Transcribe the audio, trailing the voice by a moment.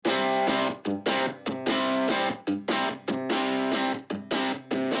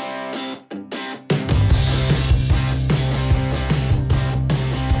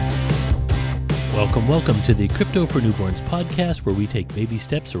Welcome to the Crypto for Newborns podcast, where we take baby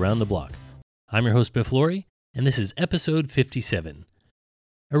steps around the block. I'm your host, Biff Laurie, and this is episode 57.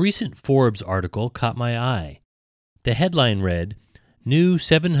 A recent Forbes article caught my eye. The headline read, New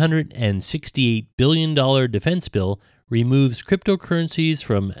 $768 billion defense bill removes cryptocurrencies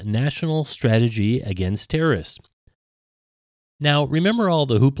from national strategy against terrorists. Now, remember all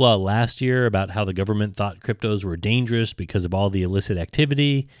the hoopla last year about how the government thought cryptos were dangerous because of all the illicit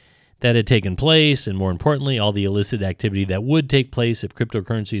activity that had taken place, and more importantly, all the illicit activity that would take place if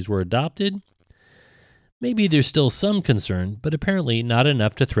cryptocurrencies were adopted? Maybe there's still some concern, but apparently not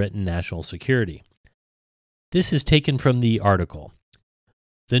enough to threaten national security. This is taken from the article.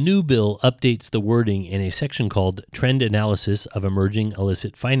 The new bill updates the wording in a section called Trend Analysis of Emerging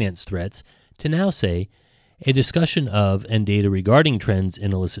Illicit Finance Threats to now say, a discussion of and data regarding trends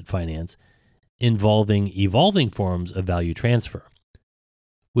in illicit finance involving evolving forms of value transfer,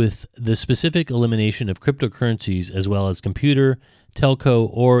 with the specific elimination of cryptocurrencies as well as computer, telco,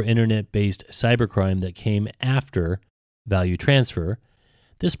 or internet-based cybercrime that came after value transfer.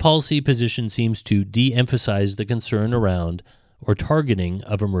 This policy position seems to de-emphasize the concern around or targeting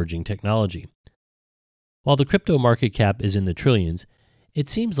of emerging technology. While the crypto market cap is in the trillions, it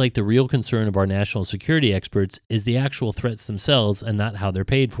seems like the real concern of our national security experts is the actual threats themselves and not how they're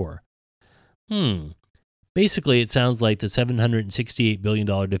paid for. Basically, it sounds like the $768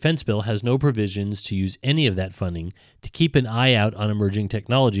 billion defense bill has no provisions to use any of that funding to keep an eye out on emerging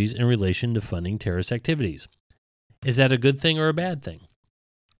technologies in relation to funding terrorist activities. Is that a good thing or a bad thing?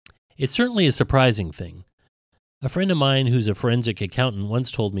 It's certainly a surprising thing. A friend of mine who's a forensic accountant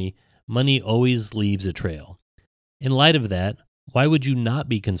once told me, money always leaves a trail. In light of that, why would you not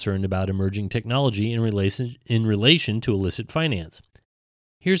be concerned about emerging technology in relation to illicit finance?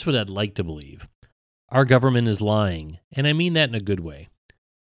 Here's what I'd like to believe. Our government is lying, and I mean that in a good way.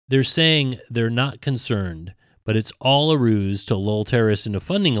 They're saying they're not concerned, but it's all a ruse to lull terrorists into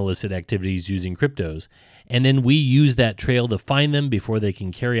funding illicit activities using cryptos, and then we use that trail to find them before they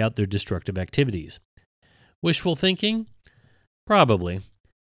can carry out their destructive activities. Wishful thinking? Probably.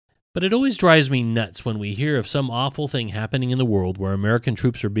 But it always drives me nuts when we hear of some awful thing happening in the world where American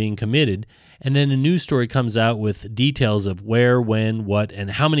troops are being committed, and then a news story comes out with details of where, when, what,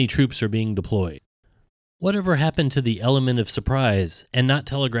 and how many troops are being deployed. Whatever happened to the element of surprise and not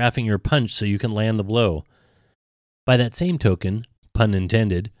telegraphing your punch so you can land the blow? By that same token, pun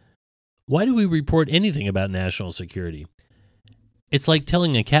intended, why do we report anything about national security? It's like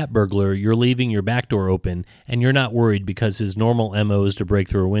telling a cat burglar you're leaving your back door open and you're not worried because his normal MO is to break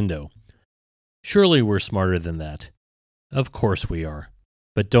through a window. Surely we're smarter than that. Of course we are.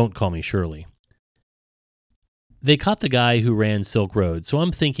 But don't call me Shirley. They caught the guy who ran Silk Road, so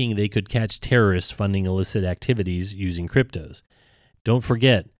I'm thinking they could catch terrorists funding illicit activities using cryptos. Don't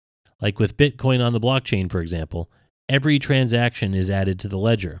forget, like with Bitcoin on the blockchain, for example, every transaction is added to the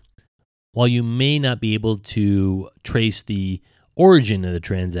ledger. While you may not be able to trace the origin of the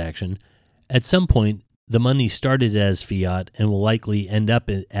transaction, at some point the money started as fiat and will likely end up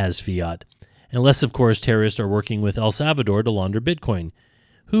as fiat, unless, of course, terrorists are working with El Salvador to launder Bitcoin,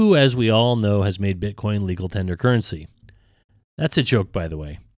 who, as we all know, has made Bitcoin legal tender currency. That's a joke, by the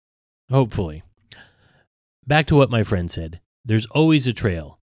way. Hopefully. Back to what my friend said. There's always a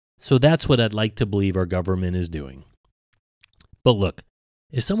trail. So that's what I'd like to believe our government is doing. But look,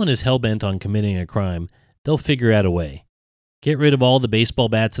 if someone is hell-bent on committing a crime, they'll figure out a way. Get rid of all the baseball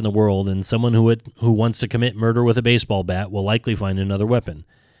bats in the world, and someone who wants to commit murder with a baseball bat will likely find another weapon.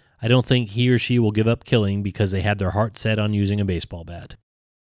 I don't think he or she will give up killing because they had their heart set on using a baseball bat.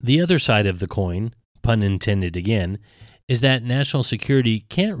 The other side of the coin, pun intended again, is that national security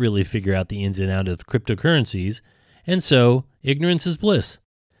can't really figure out the ins and outs of cryptocurrencies, and so ignorance is bliss.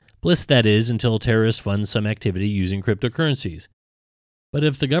 Bliss, that is, until terrorists fund some activity using cryptocurrencies. But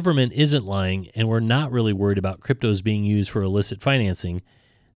if the government isn't lying and we're not really worried about cryptos being used for illicit financing,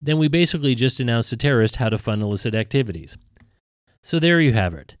 then we basically just announced to terrorists how to fund illicit activities. So there you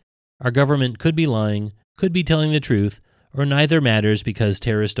have it. Our government could be lying, could be telling the truth, or neither matters because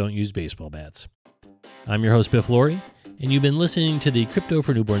terrorists don't use baseball bats. I'm your host, Biff Laurie, and you've been listening to the Crypto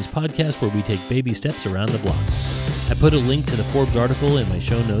for Newborns podcast, where we take baby steps around the block. I put a link to the Forbes article in my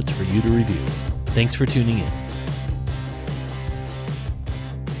show notes for you to review. Thanks for tuning in.